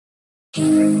I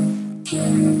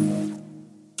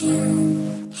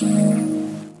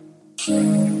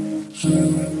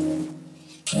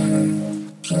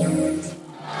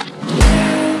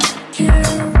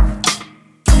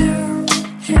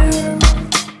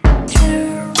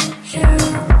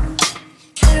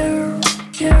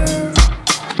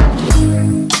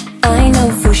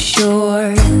know for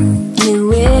sure,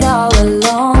 knew it all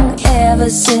along, ever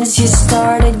since you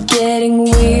started getting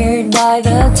weird by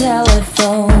the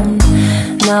telephone.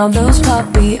 Now those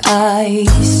puppy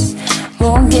eyes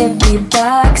won't get me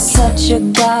back. Such a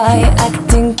guy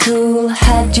acting cool,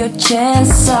 had your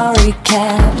chance, sorry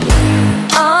cat.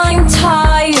 I'm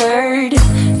tired,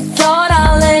 thought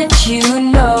I'll let you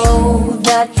know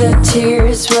that the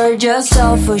tears were just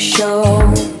all for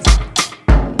show.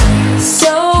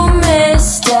 So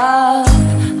messed up,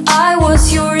 I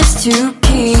was yours to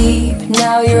keep.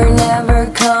 Now you're never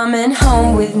coming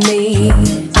home with me.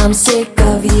 I'm sick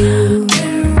of you,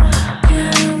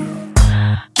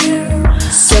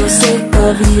 so sick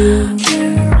of you.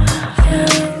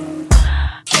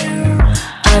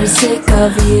 I'm sick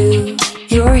of you.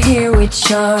 You're here with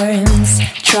charms,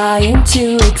 trying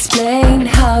to explain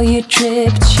how you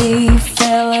tripped, she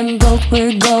fell, and both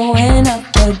were going up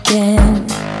again.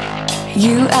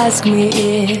 You ask me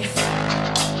if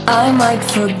I might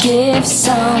forgive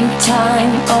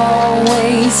sometime,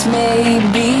 always,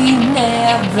 maybe,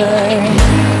 never.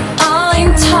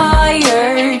 I'm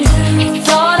tired,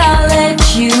 thought I'd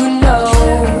let you know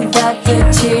that the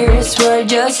tears were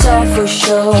just all for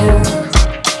show.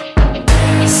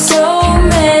 So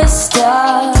messed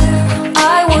up,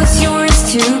 I was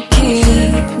yours to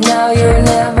keep. Now you're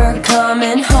never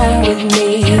coming home with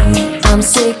me. I'm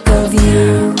sick of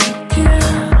you,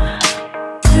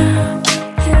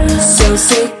 so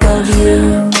sick of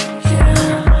you.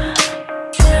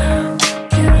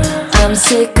 I'm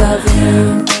sick of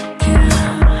you,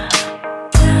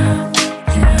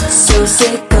 so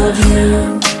sick of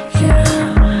you.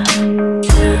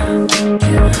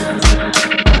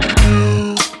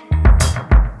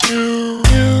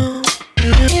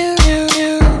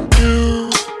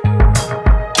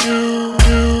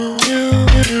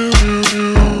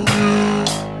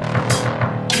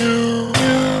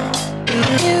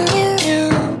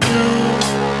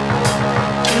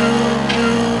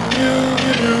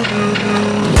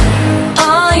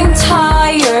 I'm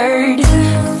tired,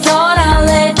 thought I'd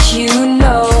let you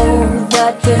know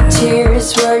that the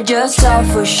tears were just all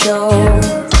for show.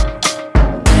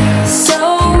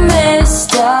 So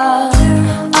messed up,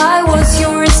 I was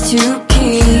yours to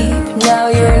keep. Now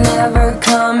you're never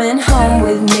coming home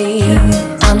with me.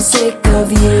 I'm sick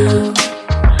of you,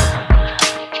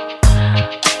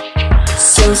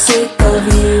 so sick of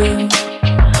you.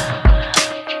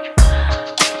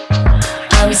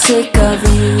 I'm sick of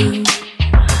you,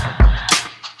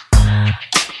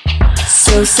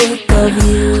 so sick of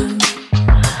you.